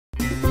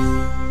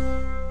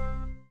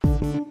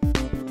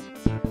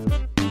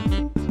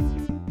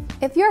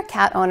If you're a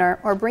cat owner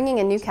or bringing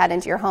a new cat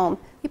into your home,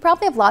 you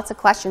probably have lots of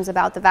questions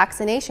about the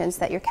vaccinations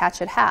that your cat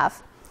should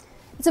have.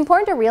 It's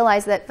important to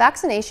realize that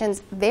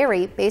vaccinations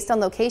vary based on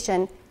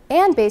location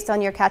and based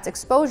on your cat's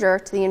exposure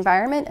to the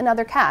environment and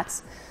other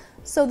cats.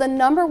 So the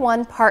number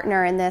one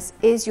partner in this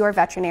is your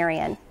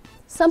veterinarian.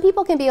 Some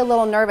people can be a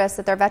little nervous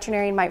that their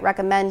veterinarian might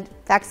recommend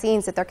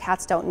vaccines that their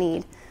cats don't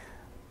need.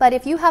 But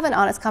if you have an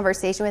honest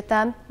conversation with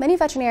them, many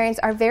veterinarians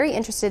are very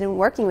interested in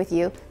working with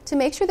you to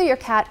make sure that your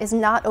cat is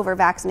not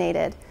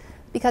over-vaccinated,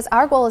 because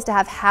our goal is to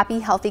have happy,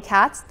 healthy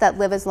cats that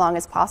live as long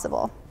as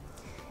possible.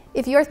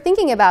 If you're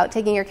thinking about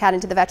taking your cat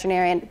into the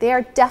veterinarian, they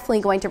are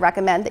definitely going to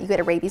recommend that you get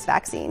a rabies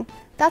vaccine.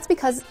 That's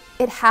because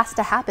it has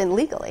to happen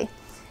legally.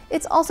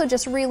 It's also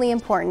just really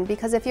important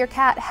because if your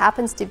cat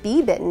happens to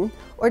be bitten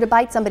or to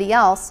bite somebody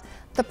else,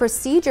 the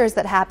procedures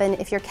that happen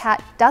if your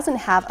cat doesn't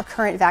have a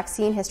current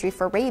vaccine history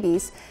for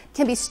rabies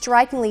can be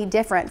strikingly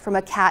different from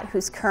a cat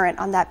who's current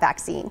on that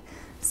vaccine.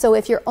 So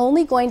if you're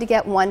only going to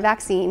get one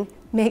vaccine,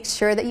 make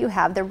sure that you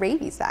have the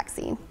rabies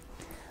vaccine.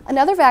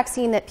 Another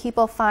vaccine that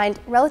people find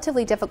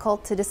relatively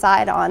difficult to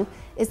decide on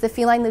is the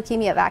feline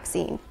leukemia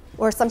vaccine,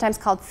 or sometimes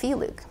called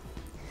feleuk.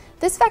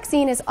 This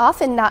vaccine is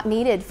often not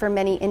needed for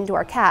many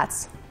indoor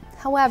cats.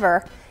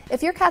 However,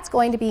 if your cat's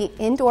going to be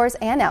indoors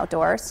and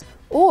outdoors,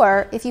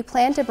 or if you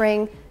plan to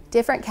bring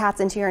different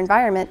cats into your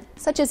environment,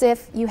 such as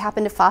if you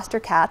happen to foster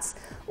cats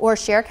or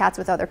share cats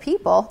with other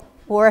people,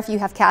 or if you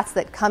have cats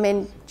that come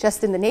in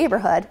just in the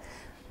neighborhood,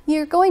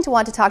 you're going to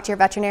want to talk to your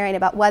veterinarian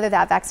about whether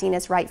that vaccine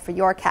is right for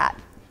your cat.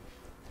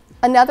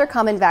 Another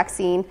common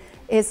vaccine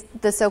is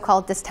the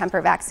so-called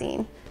distemper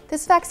vaccine.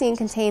 This vaccine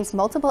contains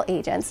multiple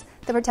agents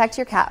that protect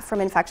your cat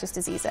from infectious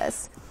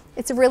diseases.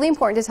 It's really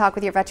important to talk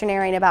with your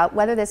veterinarian about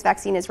whether this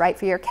vaccine is right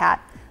for your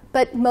cat,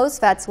 but most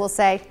vets will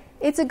say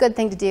it's a good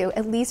thing to do,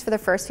 at least for the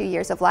first few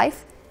years of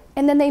life,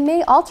 and then they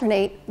may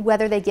alternate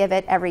whether they give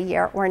it every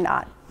year or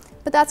not.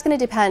 But that's going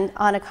to depend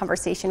on a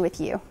conversation with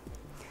you.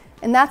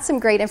 And that's some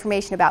great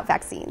information about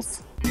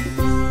vaccines.